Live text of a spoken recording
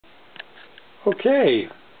Okay,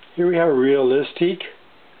 here we have a realistic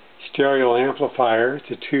stereo amplifier.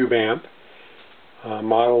 It's a tube amp.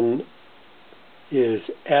 Model is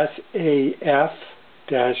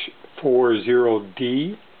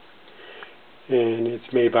SAF-40D, and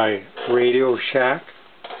it's made by Radio Shack.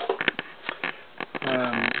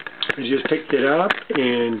 I just picked it up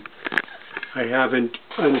and I haven't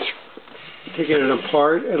taken it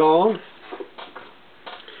apart at all.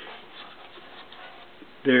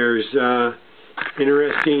 There's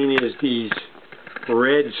interesting is these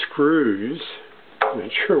red screws. I'm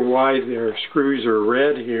not sure why their screws are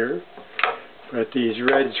red here, but these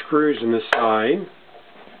red screws on the side.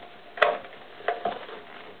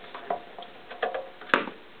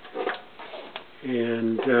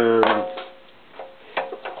 And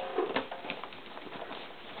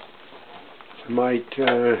might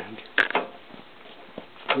a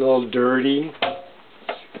little dirty.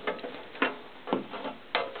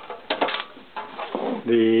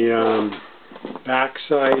 The back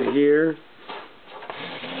side here,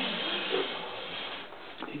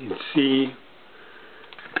 you can see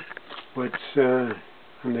what's on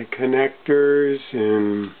the connectors,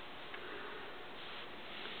 and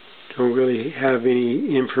don't really have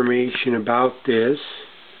any information about this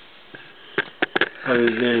other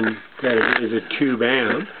than that it is a tube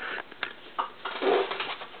amp.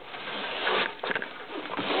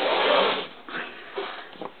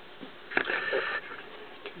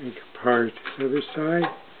 Take apart this other side.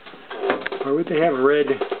 Why would they have red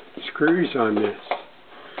screws on this?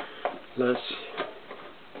 Let's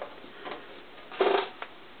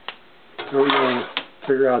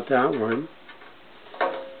figure out that one.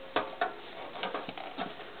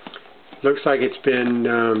 Looks like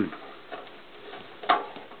there's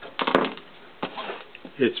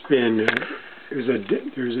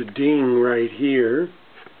a ding right here,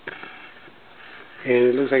 and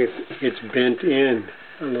it looks like it's bent in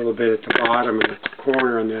a little bit at the bottom and at the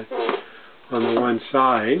corner on the one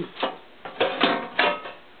side.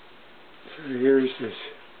 So here's this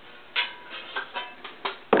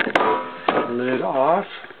lid off,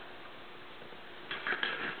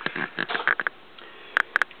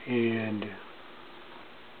 and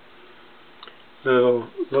little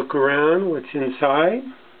look around what's inside.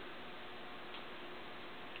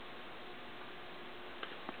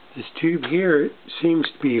 This tube here seems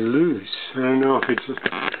to be loose. I don't know if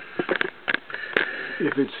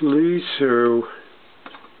it's loose or,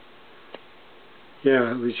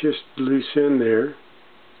 yeah, it was just loose in there.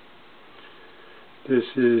 This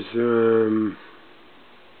is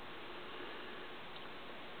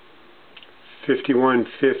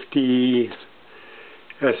 5150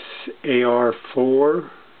 SAR4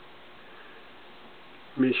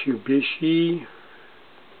 Mitsubishi.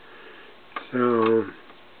 So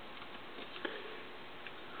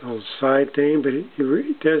little side thing, but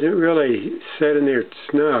it doesn't really set in there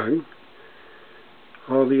snug.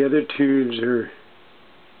 All the other tubes are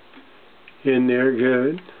in there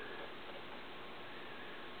good.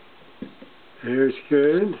 There's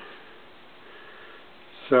good.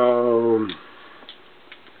 So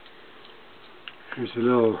there's a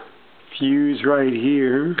little fuse right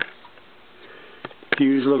here.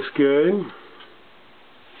 Fuse looks good.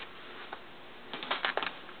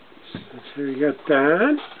 So we got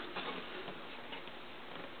that.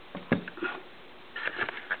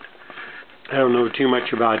 I don't know too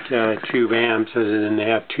much about tube amps other than they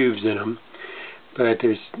have tubes in them, but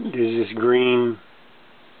there's this green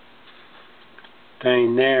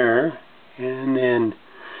thing there, and then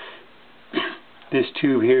this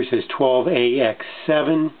tube here says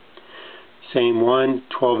 12AX7, same one,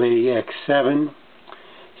 12AX7,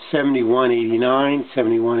 7189,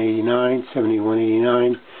 7189,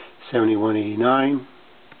 7189, 7189.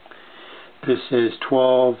 This is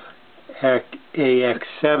 12AX7,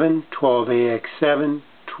 12AX7,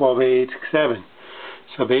 12AX7.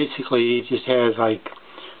 So basically it just has like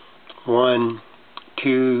 1,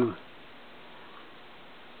 2,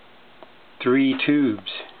 3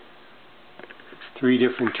 tubes. 3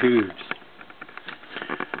 different tubes.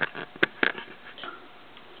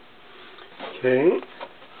 Okay.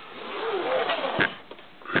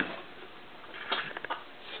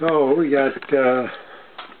 So we got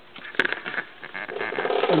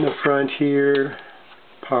in the front here,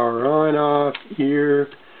 power on, off, ear,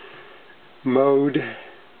 mode.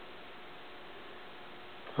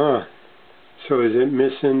 Huh. So is it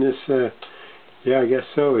missing this, yeah, I guess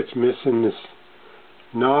so. It's missing this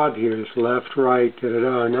knob here, this left, right,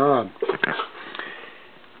 da-da-da knob.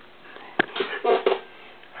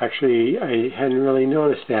 Actually, I hadn't really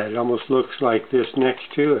noticed that. It almost looks like this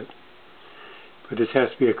next to it. But this has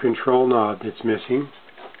to be a control knob that's missing.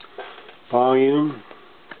 volume,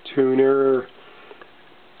 tuner,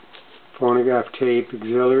 phonograph tape,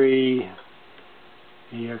 auxiliary,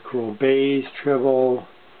 the cool bass, treble,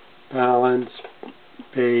 balance,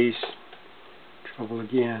 bass, treble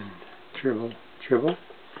again, tremble.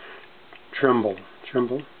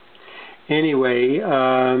 Anyway,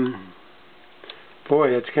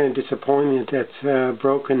 boy, that's kind of disappointing that that's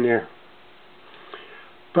broken there.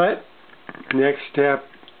 But next step,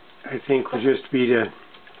 I think, will just be to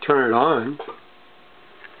turn it on.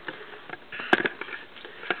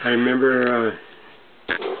 I remember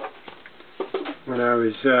when I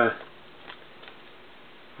was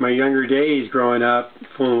my younger days growing up,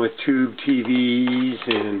 fooling with tube TVs,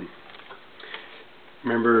 and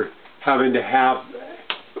remember having to have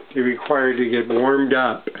it required to get warmed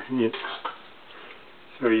up.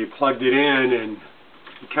 So you plugged it in and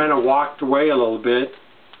you kind of walked away a little bit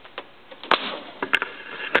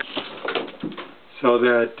so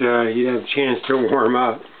that you'd have a chance to warm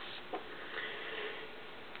up.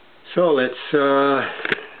 So let's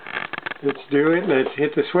do it. Let's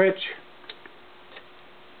hit the switch.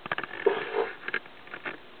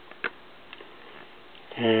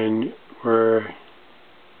 And we're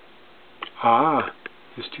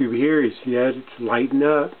this tube here, you see that? It's lighting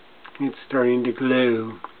up. It's starting to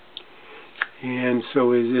glow. And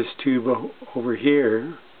so is this tube over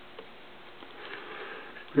here.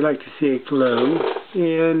 We like to see it glow.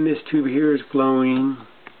 And this tube here is glowing.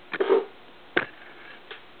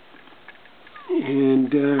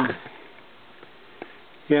 And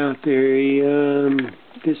yeah,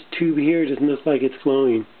 this tube here doesn't look like it's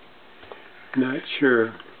glowing. Not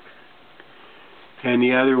sure. And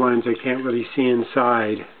the other ones I can't really see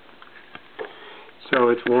inside. So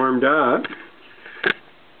it's warmed up.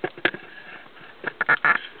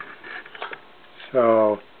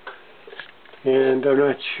 So, and I'm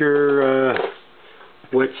not sure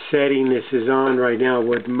what setting this is on right now,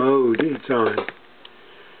 what mode it's on.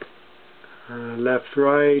 Left,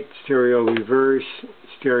 right, stereo reverse,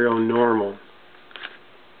 stereo normal.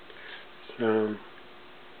 So